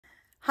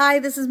Hi,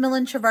 this is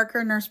Millen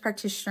Chavarkar, nurse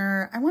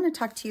practitioner. I want to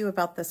talk to you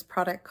about this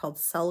product called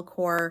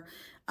Cellcore.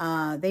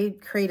 They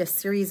create a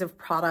series of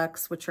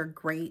products which are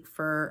great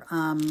for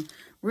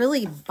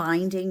really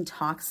binding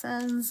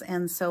toxins.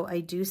 And so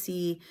I do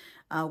see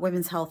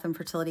women's health and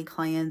fertility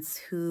clients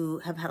who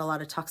have had a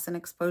lot of toxin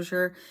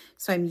exposure.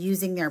 So I'm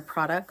using their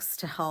products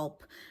to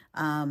help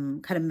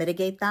kind of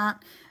mitigate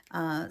that.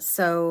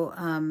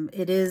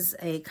 It is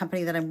a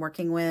company that I'm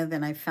working with,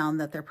 and I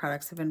found that their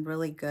products have been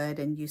really good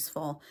and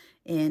useful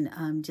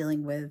in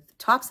dealing with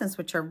toxins,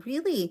 which are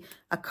really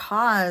a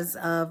cause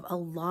of a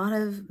lot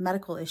of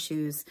medical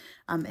issues.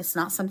 It's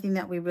not something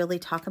that we really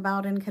talk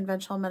about in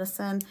conventional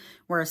medicine.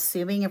 We're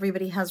assuming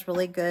everybody has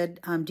really good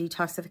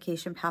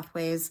detoxification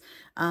pathways,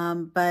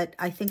 but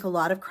I think a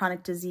lot of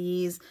chronic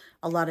disease,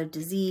 a lot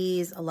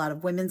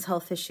of women's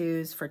health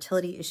issues,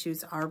 fertility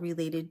issues are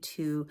related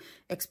to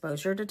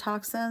exposure to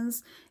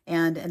toxins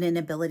and an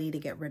inability to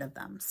get rid of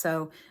them.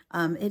 So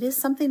it is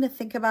something to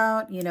think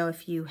about,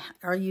 if you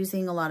are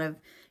using a lot of,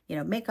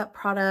 makeup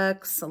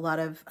products, a lot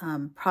of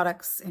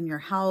products in your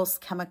house,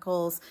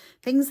 chemicals,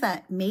 things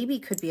that maybe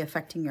could be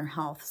affecting your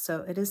health.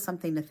 So it is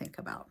something to think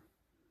about.